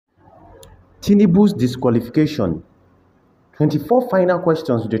Tinubu's disqualification. 24 final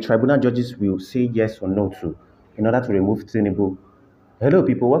questions the tribunal judges will say yes or no to in order to remove Tinubu. Hello,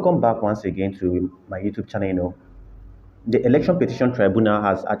 people. Welcome back once again to my YouTube channel. The election petition tribunal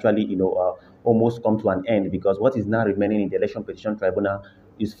has actually, almost come to an end, because what is now remaining in the election petition tribunal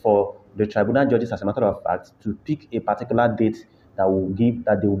is for the tribunal judges, as a matter of fact, to pick a particular date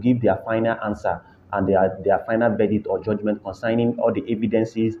that they will give their final answer and their final verdict or judgment concerning all the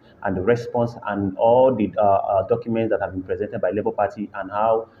evidences and the response and all the documents that have been presented by Labour Party, and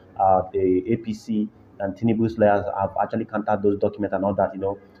how the APC and Tinubu's lawyers have actually countered those documents and all that.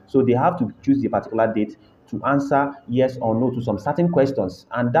 So they have to choose a particular date to answer yes or no to some certain questions,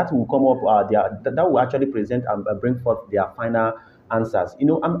 and that will come up. That will actually present and bring forth their final answers. A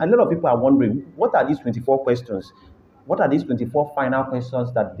lot of people are wondering, what are these 24 questions? What are these 24 final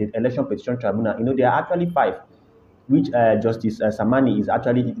questions that the election petition tribunal? There are actually five, which Justice Samani is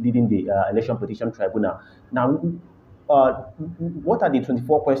actually leading the election petition tribunal. Now, what are the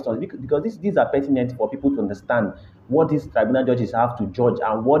 24 questions? Because these are pertinent for people to understand what these tribunal judges have to judge,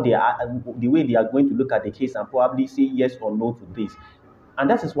 and what they are, the way they are going to look at the case and probably say yes or no to this. And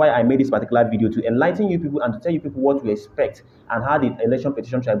that is why I made this particular video, to enlighten you people and to tell you people what to expect, and how the election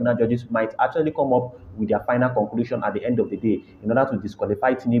petition tribunal judges might actually come up with their final conclusion at the end of the day, in order to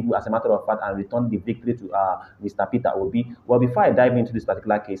disqualify Tinubu, as a matter of fact, and return the victory to Mr. Peter Obi. Well, before I dive into this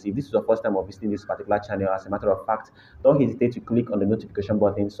particular case, if this is your first time of visiting this particular channel, as a matter of fact, don't hesitate to click on the notification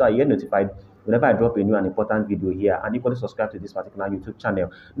button so you get notified whenever I drop a new and important video here, and equally subscribe to this particular YouTube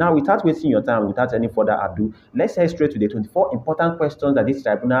channel. Now, without wasting your time, without any further ado, let's head straight to the 24 important questions that these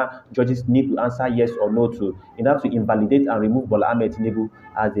tribunal judges need to answer yes or no to, in order to invalidate and remove Bola Tinubu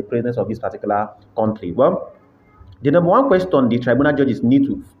as the president of this particular country. Well, the number one question the tribunal judges need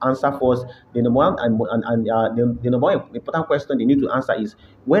to answer first, the number one the number one important question they need to answer is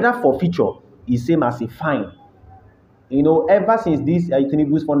whether forfeiture is same as a fine. Ever since this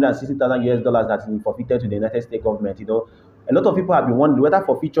Tinubu's $460,000 that he forfeited to the United States government, a lot of people have been wondering whether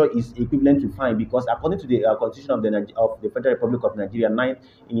forfeiture is equivalent to fine, because according to the Constitution of the Federal Republic of Nigeria,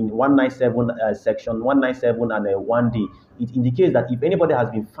 in 197 section 197 and 1D, it indicates that if anybody has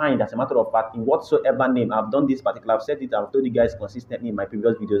been fined, as a matter of fact, in whatsoever name, I've done this particular, I've said it, I've told you guys consistently in my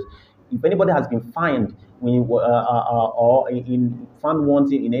previous videos, if anybody has been fined or in found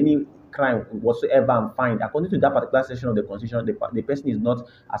wanting in any crime whatsoever and fined, according to that particular section of the Constitution, the person is not,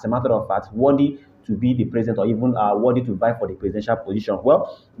 as a matter of fact, worthy to be the president, or even worthy to vie for the presidential position.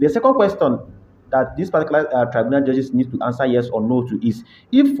 Well, the second question that this particular tribunal judges need to answer yes or no to is,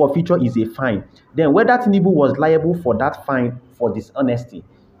 if forfeiture is a fine, then whether Tinubu was liable for that fine for dishonesty.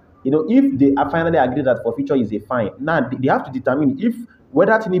 If they finally agree that forfeiture is a fine, now they have to determine if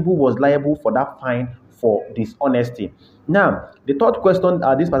whether Tinubu was liable for that fine for dishonesty. Now, the third question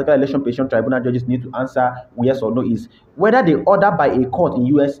this particular election petition tribunal judges need to answer yes or no is whether the order by a court in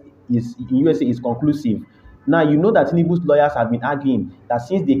USA is conclusive. Now, you know that Tinubu's lawyers have been arguing that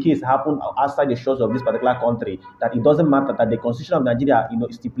since the case happened outside the shores of this particular country, that it doesn't matter, that the Constitution of Nigeria,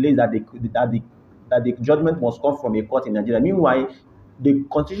 stipulates that the judgment must come from a court in Nigeria. Meanwhile, the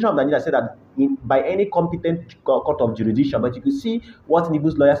Constitution of Nigeria said that by any competent court of jurisdiction. But you can see what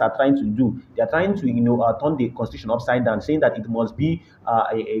Tinubu's lawyers are trying to do. They are trying to, turn the Constitution upside down, saying that it must be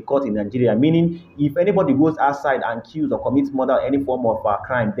a court in Nigeria. Meaning, if anybody goes outside and kills or commits murder or any form of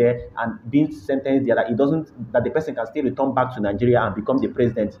crime there and being sentenced there, that the person can still return back to Nigeria and become the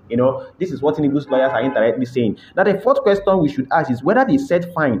president. This is what Tinubu's lawyers are indirectly saying. Now, the fourth question we should ask is whether the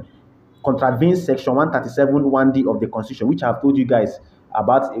said fine contravenes section 137 1D of the Constitution, which I've told you guys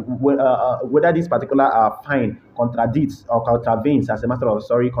about, whether this particular fine contravenes section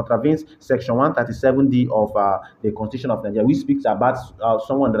 137D of the Constitution of Nigeria, which speaks about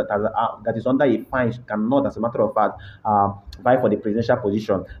someone that is under a fine cannot, as a matter of fact, vie for the presidential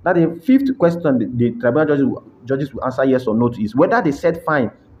position. Now, the fifth question the tribunal judges will answer yes or no to is whether the said fine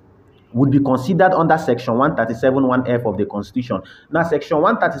would be considered under section 137 1F of the Constitution. Now, section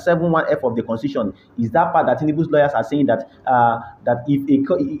 137 1F of the Constitution is that part that Tinubu's lawyers are saying that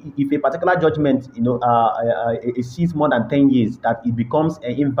if a particular judgment exceeds more than 10 years, that it becomes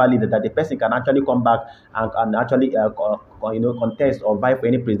invalid, that the person can actually come back and actually contest or vie for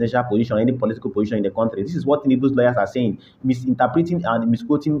any presidential position, any political position in the country. This is what Tinubu's lawyers are saying, misinterpreting and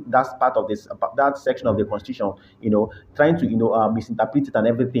misquoting that part of that section of the Constitution, trying to misinterpret it and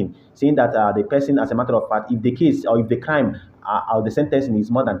everything, saying that the person, as a matter of fact, if the case or if the crime the sentencing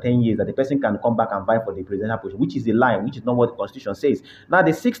is more than 10 years, that the person can come back and vie for the presidential position, which is a lie, which is not what the constitution says. Now,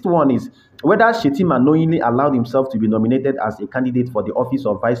 the sixth one is whether Shettima knowingly allowed himself to be nominated as a candidate for the office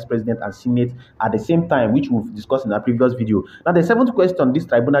of vice president and senate at the same time, which we've discussed in our previous video. Now, the seventh question these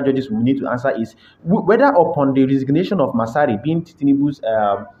tribunal judges will need to answer is whether upon the resignation of Masari, being Tinubu's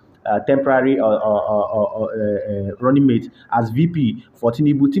temporary running mate as VP for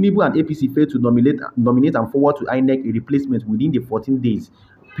Tinubu and APC failed to nominate and forward to Inec a replacement within the 14 days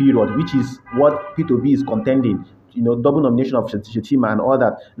period, which is what P2B is contending. Double nomination of Shettima and all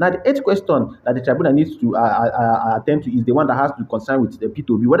that. Now, the eighth question that the tribunal needs to attend to is the one that has to concern with the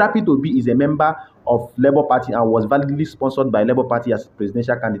P2B. Whether P2B is a member of Labour Party and was validly sponsored by Labour Party as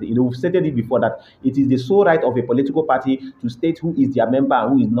presidential candidate. We've stated it before that it is the sole right of a political party to state who is their member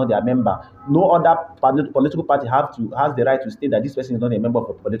and who is not their member. No other political party has the right to state that this person is not a member of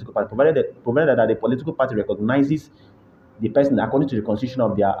a political party, provided that the political party recognizes the person according to the constitution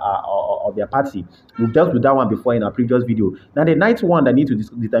of their party. We've dealt with that one before in our previous video. Now, the ninth one that need to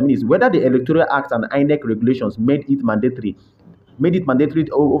determine is whether the Electoral Act and INEC regulations made it mandatory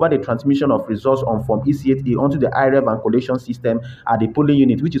over the transmission of results on Form EC8A onto the IREV and collation system at the polling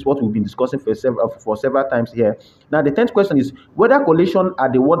unit, which is what we've been discussing for several times here. Now, the 10th question is whether collation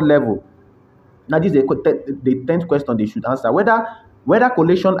at the ward level. Now, this is the 10th question they should answer. Whether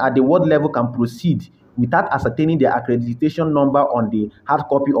collation at the ward level can proceed without ascertaining the accreditation number on the hard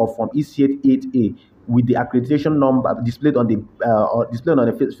copy of Form EC8A with the accreditation number displayed on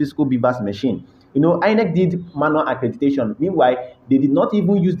the physical BVAS machine. INEC did manual accreditation. Meanwhile, they did not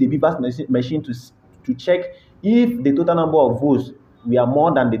even use the BVAS machine to check if the total number of votes were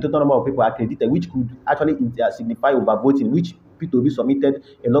more than the total number of people accredited, which could actually signify overvoting, which P2B submitted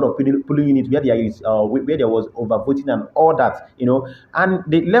a lot of polling units where there was overvoting and all that, And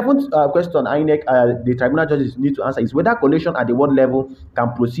the 11th question INEC, the tribunal judges need to answer is whether collation at the ward level can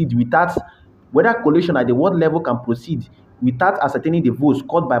proceed without ascertaining the votes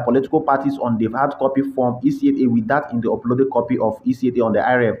scored by political parties on the hard copy form EC8A with that in the uploaded copy of EC8A on the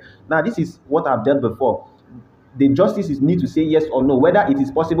IREV. Now, this is what I've dealt before. The justices need to say yes or no, whether it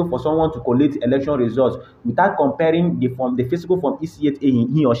is possible for someone to collate election results without comparing the physical form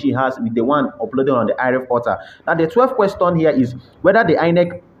EC8A he or she has with the one uploaded on the IREV portal. Now, the 12th question here is whether the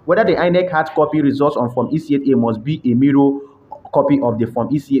INEC hard copy results on form EC8A must be a mirror copy of the form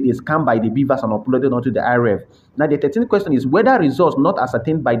EC8A scanned by the BVAS and uploaded onto the IREV. Now, the 13th question is whether results not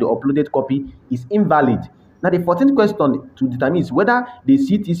ascertained by the uploaded copy is invalid. Now, the 14th question to determine is whether the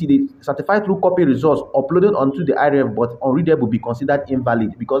CTC, the certified true copy results uploaded onto the IREV but unreadable, will be considered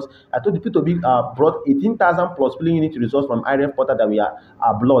invalid, because I told the P2B brought 18,000 plus polling unit results from IREV portal that we are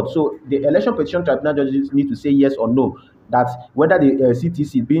blood. So the election petition tribunal judges need to say yes or no, that whether the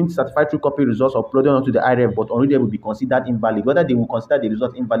CTC being certified true copy results uploaded onto the IREV but unreadable will be considered invalid, whether they will consider the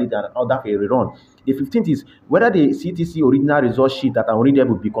results invalid and order for a rerun. The 15th is whether the CTC original result sheet that are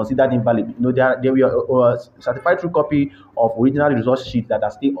unreadable will be considered invalid. There were certified true copy of original result sheet that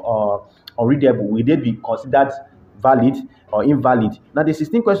are still unreadable. Will they be considered valid or invalid? Now, the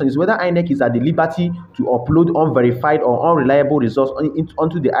 16th question is whether INEC is at the liberty to upload unverified or unreliable results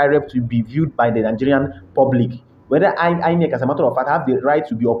onto the IREV to be viewed by the Nigerian public. Whether INEC, as a matter of fact, have the right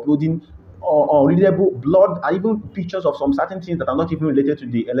to be uploading unreadable blood and even pictures of some certain things that are not even related to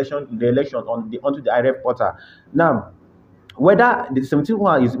the election onto the IREV portal. Now, whether the 17th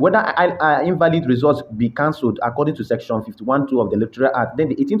one is whether invalid results be cancelled according to section 51(2) of the Electoral Act. Then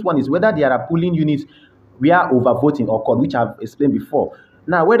the 18th one is whether there are polling units where overvoting occurred, which I've explained before.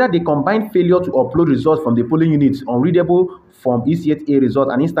 Now, whether the combined failure to upload results from the polling units, unreadable from EC8A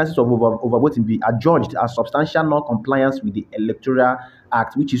results, and instances of overvoting be adjudged as substantial non-compliance with the Electoral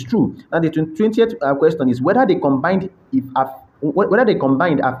Act, which is true. Now, the 20th question is whether the combined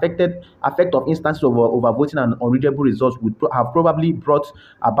effect of instances of overvoting and unreadable results would have probably brought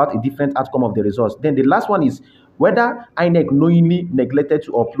about a different outcome of the results. Then the last one is whether INEC knowingly neglected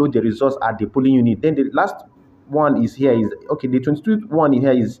to upload the results at the polling unit. Then the last one is here is okay. The 22nd one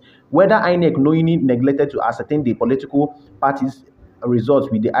here is whether INEC knowingly neglected to ascertain the political parties' results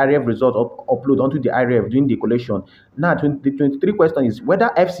with the IREV result upload onto the IREV during the collation. Now, the 23rd question is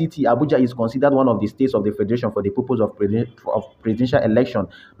whether FCT Abuja is considered one of the states of the federation for the purpose of presidential election.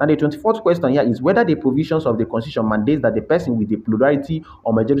 Now, the 24th question here is whether the provisions of the constitution mandate that the person with the plurality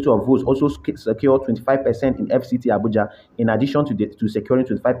or majority of votes also secure 25% in FCT Abuja, in addition to securing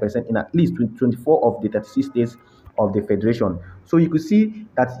 25% in at least 24 of the 36 states of the federation. So you could see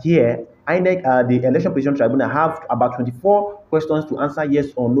that here INEC, the Election Petition Tribunal, have about 24 questions to answer yes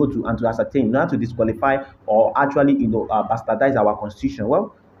or no to, and to ascertain, not to disqualify or actually bastardize our constitution.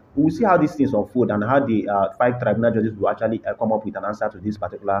 Well, we will see how these things unfold and how the five tribunal judges will actually come up with an answer to these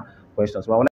particular questions. Well,